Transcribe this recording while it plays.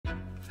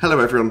Hello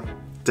everyone,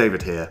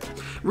 David here.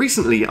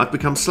 Recently I've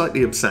become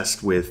slightly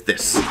obsessed with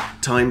this,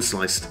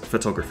 time-sliced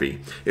photography.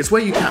 It's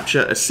where you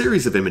capture a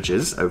series of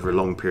images over a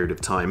long period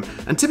of time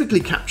and typically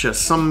capture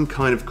some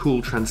kind of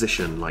cool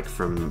transition, like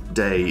from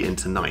day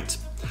into night.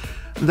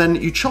 Then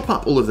you chop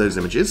up all of those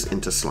images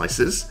into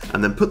slices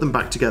and then put them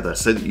back together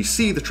so that you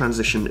see the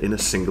transition in a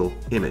single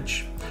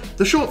image.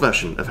 The short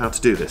version of how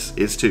to do this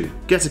is to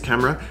get a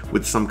camera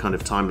with some kind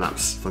of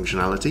time-lapse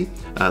functionality.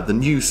 The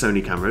new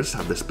Sony cameras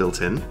have this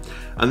built in.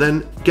 And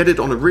then get it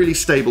on a really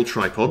stable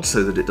tripod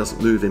so that it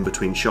doesn't move in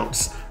between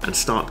shots and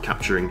start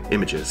capturing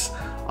images.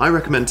 I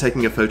recommend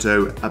taking a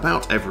photo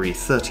about every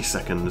 30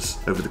 seconds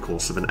over the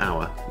course of an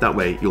hour. That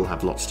way you'll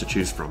have lots to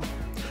choose from.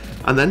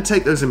 And then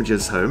take those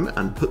images home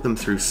and put them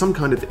through some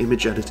kind of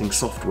image editing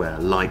software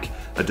like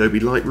Adobe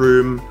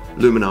Lightroom,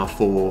 Luminar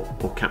 4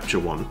 or Capture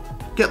One.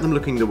 Get them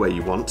looking the way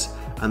you want,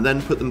 and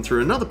then put them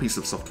through another piece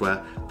of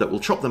software that will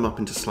chop them up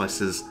into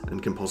slices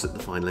and composite the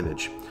final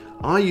image.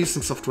 I used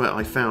some software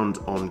I found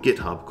on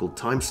GitHub called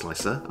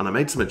Timeslicer, and I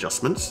made some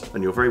adjustments,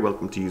 and you're very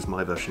welcome to use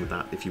my version of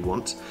that if you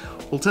want.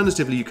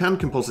 Alternatively, you can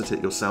composite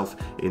it yourself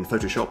in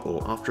Photoshop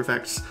or After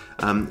Effects,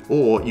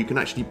 or you can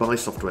actually buy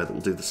software that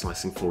will do the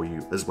slicing for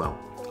you as well.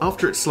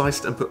 After it's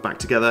sliced and put back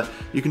together,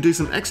 you can do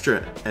some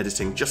extra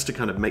editing just to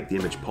kind of make the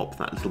image pop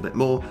that little bit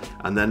more,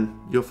 and then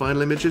your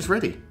final image is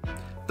ready.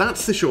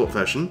 That's the short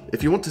version.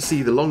 If you want to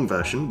see the long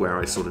version, where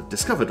I sort of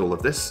discovered all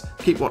of this,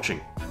 keep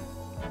watching.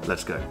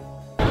 Let's go.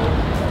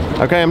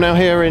 Okay, I'm now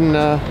here in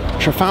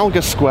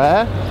Trafalgar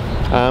Square.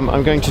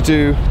 I'm going to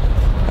do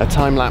a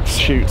time-lapse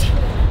shoot.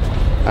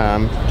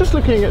 Just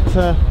looking at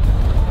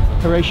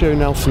Horatio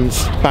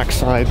Nelson's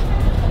backside,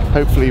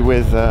 hopefully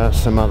with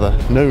some other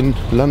known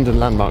London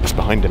landmarks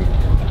behind him.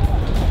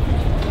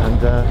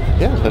 And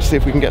yeah, let's see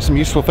if we can get some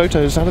useful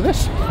photos out of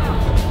this.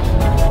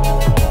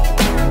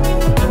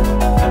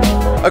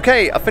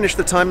 Okay, I finished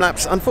the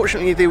time-lapse.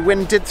 Unfortunately, the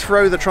wind did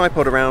throw the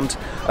tripod around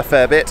a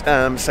fair bit,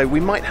 so we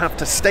might have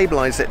to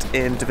stabilize it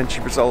in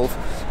DaVinci Resolve.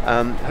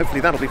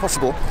 Hopefully that'll be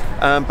possible.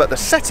 But the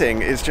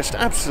setting is just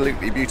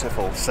absolutely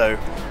beautiful, so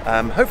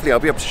hopefully I'll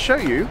be able to show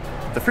you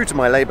the fruit of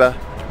my labor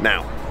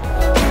now.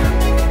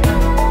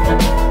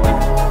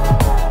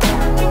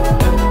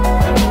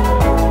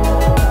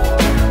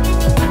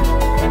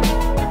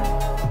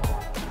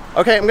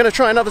 Okay, I'm going to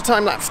try another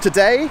time-lapse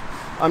today.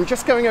 I'm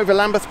just going over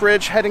Lambeth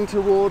Bridge, heading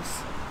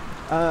towards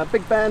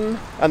Big Ben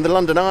and the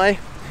London Eye,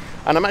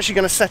 and I'm actually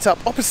going to set up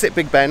opposite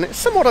Big Ben. It's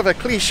somewhat of a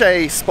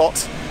cliche spot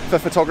for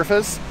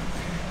photographers,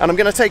 and I'm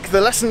going to take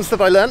the lessons that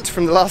I learnt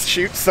from the last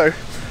shoot. So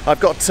I've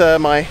got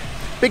my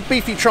big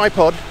beefy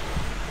tripod,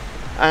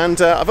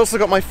 and I've also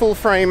got my full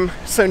frame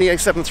Sony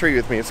A7 III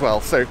with me as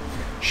well, so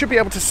should be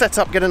able to set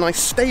up, get a nice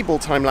stable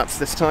time-lapse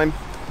this time,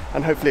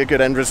 and hopefully a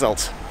good end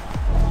result.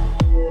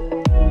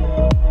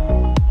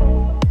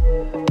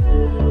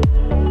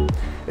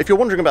 If you're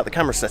wondering about the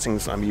camera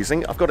settings I'm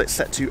using, I've got it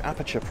set to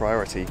aperture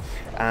priority,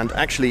 and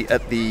actually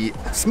at the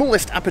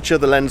smallest aperture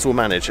the lens will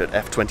manage at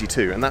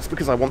f/22, and that's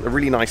because I want a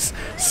really nice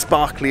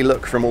sparkly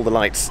look from all the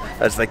lights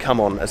as they come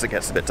on as it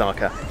gets a bit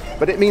darker.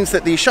 But it means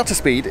that the shutter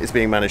speed is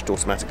being managed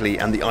automatically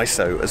and the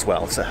ISO as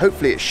well, so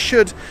hopefully it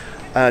should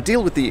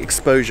deal with the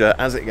exposure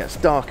as it gets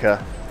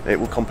darker. It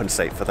will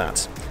compensate for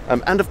that.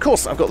 And of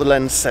course I've got the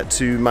lens set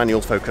to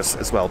manual focus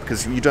as well,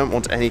 because you don't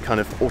want any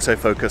kind of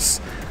autofocus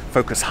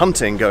focus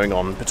hunting going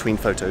on between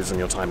photos and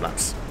your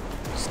time-lapse.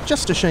 It's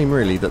just a shame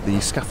really that the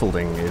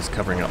scaffolding is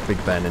covering up Big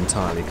Ben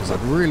entirely, because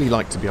I'd really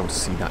like to be able to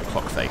see that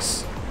clock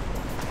face.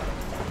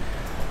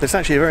 There's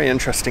actually a very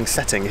interesting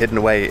setting hidden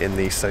away in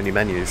the Sony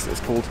menus. It's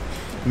called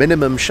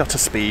minimum shutter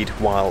speed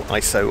while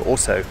ISO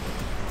auto,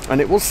 and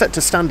it was set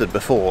to standard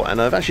before,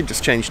 and I've actually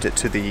just changed it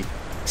to the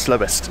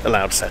slowest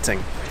allowed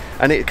setting.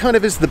 And it kind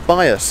of is the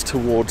bias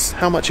towards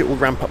how much it will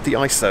ramp up the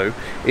ISO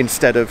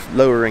instead of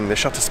lowering the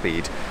shutter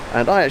speed.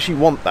 And I actually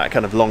want that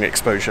kind of long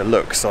exposure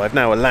look, so I've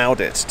now allowed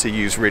it to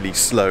use really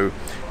slow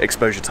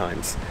exposure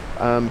times.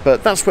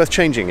 But that's worth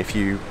changing if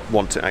you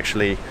want to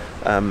actually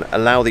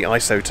allow the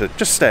ISO to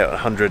just stay at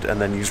 100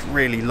 and then use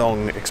really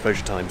long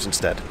exposure times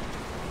instead.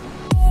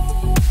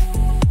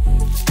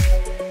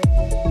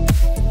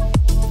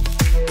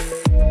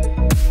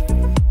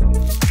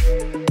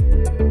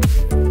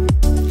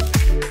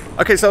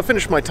 Okay, so I've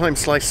finished my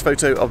time-slice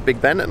photo of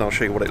Big Ben, and I'll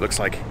show you what it looks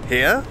like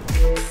here.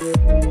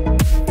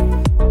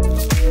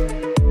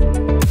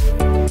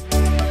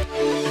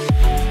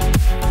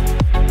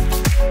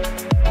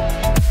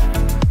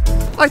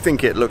 I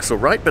think it looks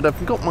alright, but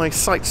I've got my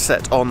sights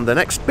set on the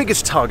next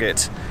biggest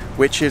target,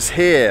 which is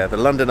here, the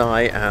London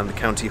Eye and the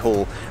County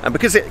Hall. And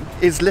because it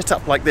is lit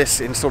up like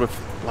this in sort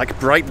of like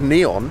bright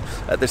neon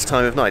at this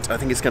time of night, I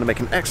think it's going to make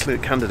an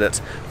excellent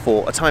candidate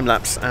for a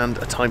time-lapse and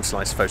a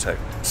time-slice photo.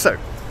 So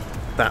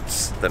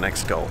that's the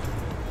next goal.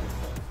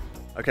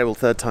 Okay, well,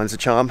 third time's a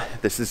charm.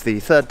 This is the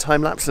third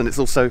time-lapse, and it's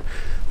also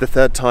the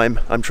third time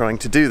I'm trying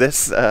to do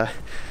this.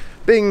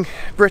 Being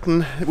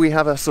Britain, we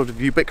have a sort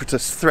of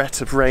ubiquitous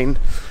threat of rain,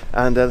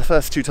 and the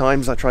first 2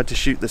 times I tried to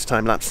shoot this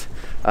time-lapse,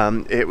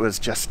 it was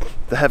just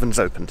the heavens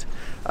opened.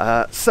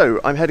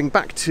 So I'm heading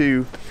back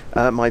to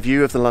my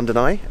view of the London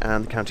Eye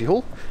and the County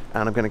Hall,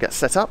 and I'm going to get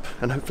set up,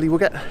 and hopefully we'll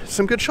get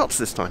some good shots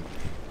this time.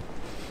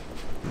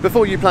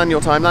 Before you plan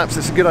your time-lapse,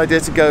 it's a good idea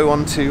to go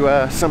onto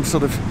some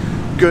sort of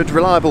good,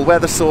 reliable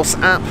weather source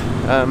app.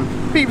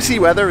 BBC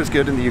Weather is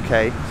good in the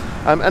UK.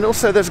 And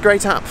also there's a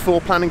great app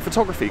for planning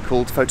photography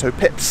called Photo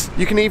Pips.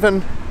 You can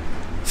even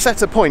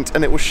set a point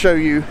and it will show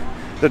you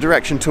the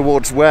direction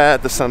towards where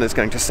the sun is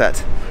going to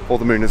set or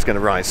the moon is going to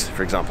rise,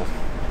 for example.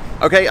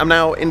 Okay, I'm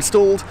now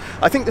installed.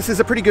 I think this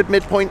is a pretty good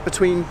midpoint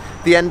between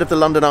the end of the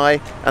London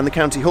Eye and the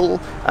County Hall.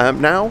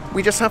 Now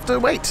we just have to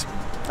wait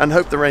and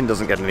hope the rain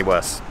doesn't get any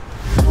worse.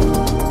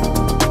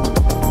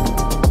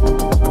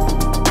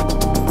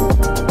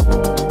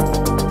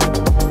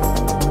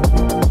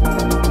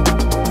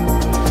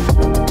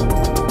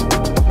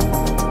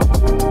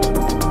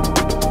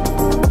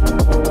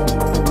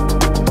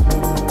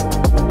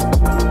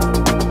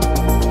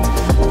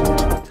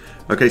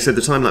 Okay, so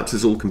the time-lapse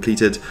is all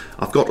completed.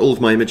 I've got all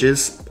of my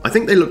images. I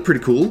think they look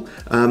pretty cool.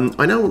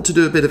 I now want to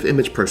do a bit of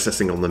image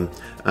processing on them,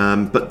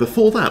 but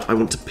before that I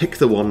want to pick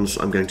the ones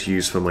I'm going to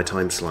use for my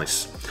time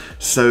slice.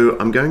 So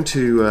I'm going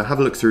to have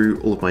a look through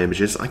all of my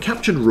images. I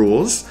captured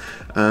RAWs,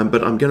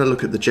 but I'm going to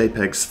look at the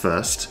JPEGs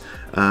first.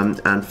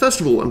 And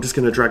first of all, I'm just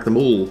going to drag them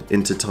all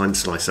into Time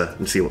Slicer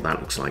and see what that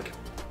looks like.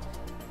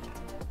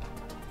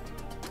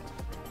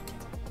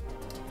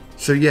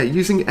 So yeah,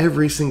 using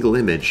every single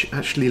image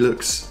actually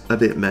looks a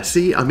bit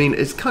messy. I mean,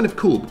 it's kind of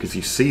cool because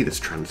you see this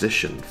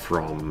transition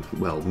from,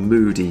 well,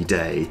 moody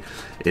day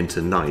into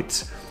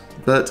night.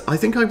 But I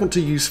think I want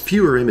to use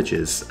fewer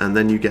images and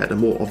then you get a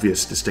more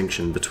obvious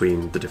distinction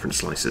between the different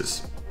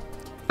slices.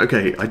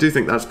 Okay, I do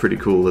think that's pretty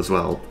cool as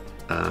well.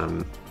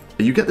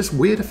 You get this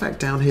weird effect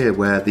down here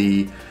where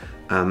the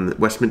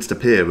Westminster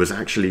Pier was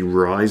actually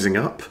rising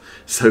up.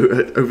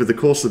 So over the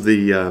course of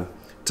the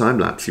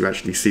time-lapse, you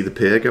actually see the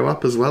pier go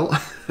up as well,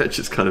 which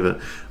is kind of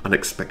an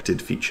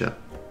unexpected feature.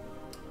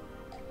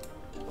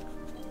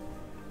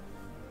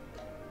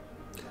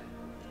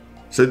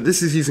 So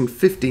this is using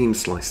 15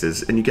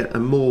 slices, and you get a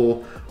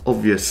more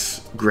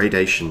obvious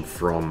gradation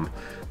from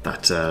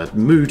that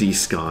moody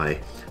sky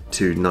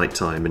to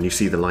nighttime, and you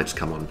see the lights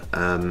come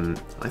on.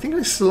 I think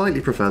I slightly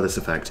prefer this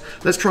effect.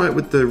 Let's try it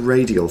with the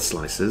radial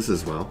slices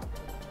as well.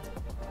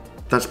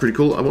 That's pretty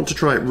cool. I want to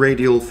try it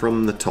radial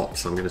from the top,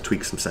 so I'm going to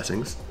tweak some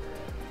settings.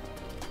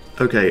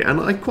 Okay, and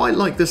I quite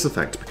like this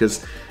effect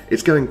because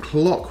it's going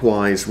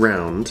clockwise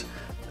round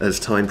as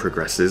time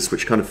progresses,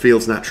 which kind of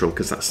feels natural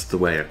because that's the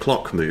way a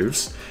clock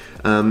moves.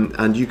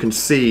 And you can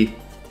see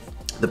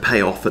the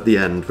payoff at the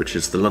end, which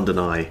is the London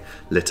Eye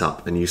lit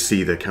up, and you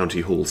see the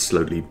County Hall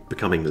slowly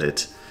becoming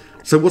lit.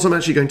 So what I'm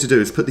actually going to do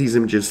is put these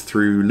images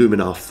through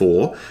Luminar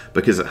 4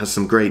 because it has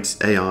some great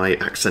AI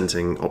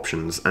accenting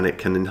options and it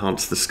can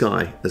enhance the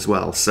sky as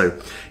well. So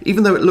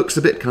even though it looks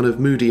a bit kind of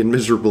moody and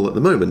miserable at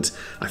the moment,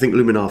 I think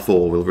Luminar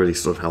 4 will really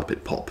sort of help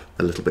it pop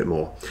a little bit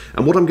more.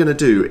 And what I'm going to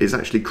do is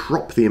actually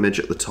crop the image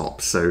at the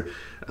top. So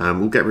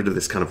we'll get rid of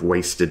this kind of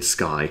wasted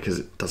sky because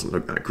it doesn't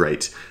look that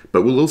great.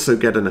 But we'll also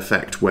get an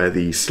effect where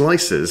the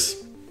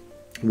slices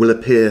will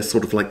appear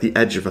sort of like the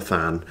edge of a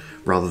fan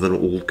rather than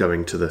all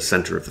going to the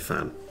center of the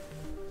fan.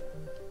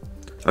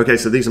 Okay,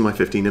 so these are my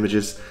 15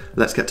 images.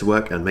 Let's get to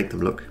work and make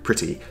them look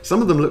pretty.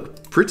 Some of them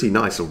look pretty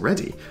nice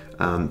already,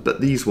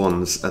 but these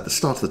ones at the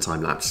start of the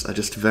time-lapse are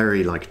just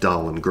very like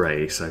dull and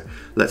grey, so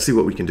let's see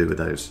what we can do with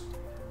those.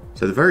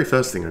 So the very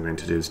first thing I'm going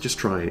to do is just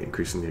try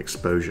increasing the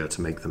exposure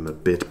to make them a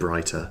bit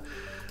brighter.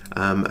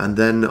 And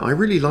then I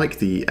really like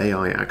the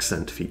AI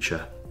accent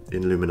feature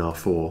in Luminar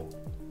 4.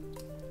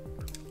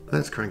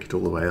 Let's crank it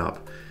all the way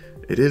up.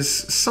 It is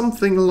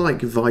something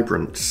like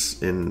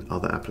vibrance in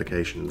other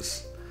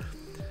applications.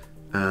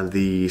 And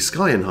the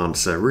sky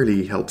enhancer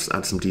really helps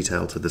add some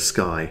detail to the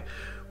sky,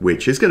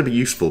 which is going to be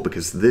useful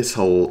because this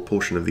whole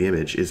portion of the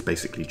image is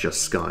basically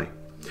just sky.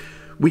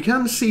 We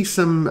can see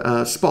some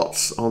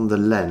spots on the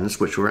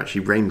lens, which were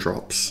actually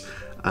raindrops.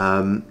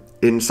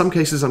 In some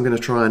cases I'm going to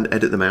try and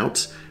edit them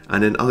out,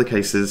 and in other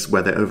cases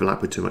where they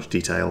overlap with too much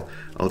detail,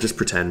 I'll just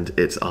pretend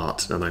it's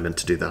art, and I meant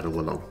to do that all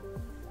along.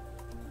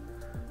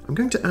 I'm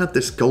going to add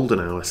this golden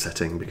hour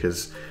setting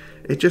because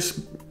it just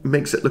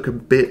makes it look a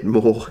bit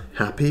more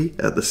happy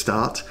at the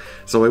start.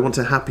 So I want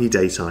a happy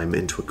daytime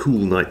into a cool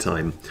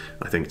nighttime,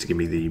 I think, to give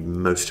me the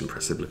most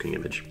impressive looking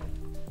image.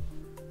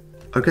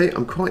 Okay,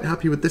 I'm quite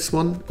happy with this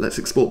one. Let's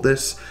export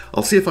this.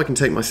 I'll see if I can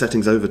take my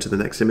settings over to the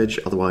next image,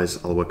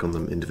 otherwise I'll work on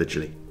them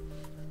individually.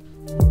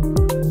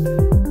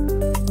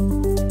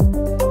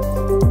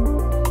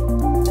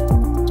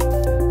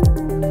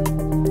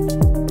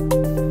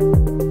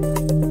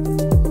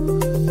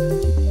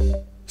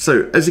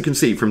 So, as you can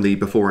see from the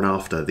before and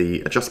after,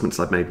 the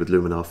adjustments I've made with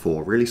Luminar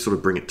 4 really sort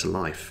of bring it to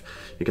life.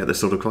 You get this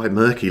sort of quite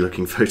murky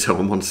looking photo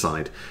on one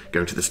side,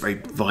 going to this very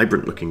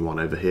vibrant looking one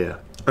over here.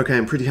 Okay,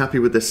 I'm pretty happy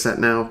with this set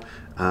now.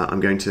 I'm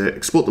going to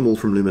export them all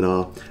from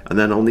Luminar, and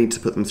then I'll need to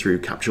put them through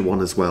Capture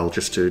One as well,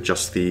 just to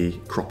adjust the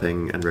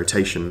cropping and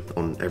rotation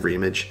on every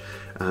image,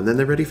 and then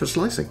they're ready for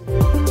slicing.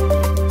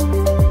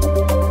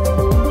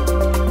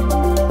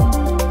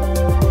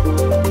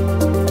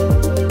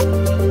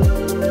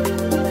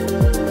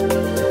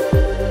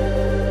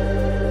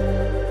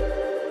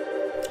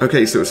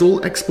 Okay, so it's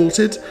all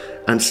exported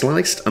and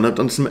sliced, and I've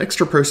done some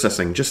extra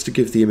processing just to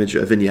give the image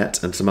a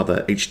vignette and some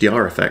other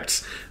HDR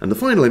effects, and the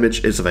final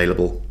image is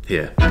available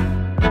here.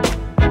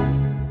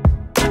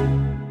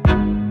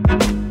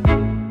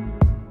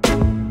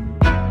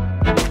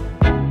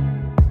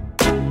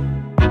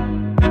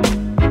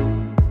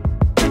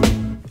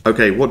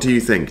 Okay, what do you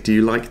think? Do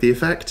you like the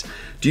effect?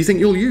 Do you think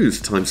you'll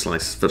use time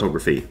slice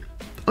photography?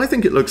 I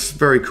think it looks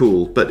very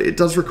cool, but it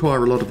does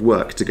require a lot of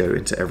work to go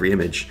into every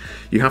image.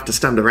 You have to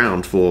stand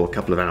around for a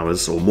couple of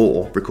hours or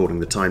more recording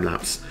the time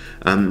lapse,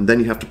 then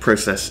you have to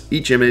process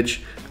each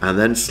image and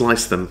then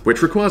slice them,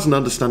 which requires an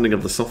understanding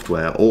of the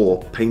software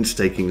or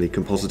painstakingly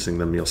compositing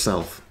them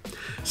yourself.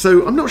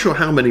 So I'm not sure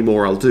how many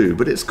more I'll do,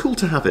 but it's cool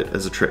to have it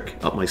as a trick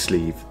up my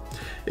sleeve.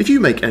 If you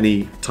make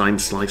any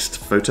time-sliced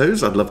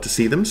photos, I'd love to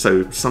see them,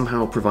 so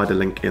somehow provide a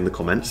link in the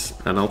comments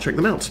and I'll check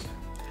them out.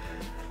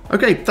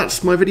 Okay,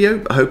 that's my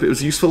video. I hope it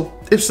was useful.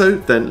 If so,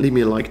 then leave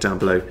me a like down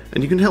below,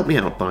 and you can help me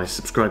out by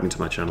subscribing to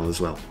my channel as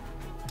well.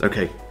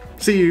 Okay,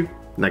 see you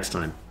next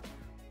time.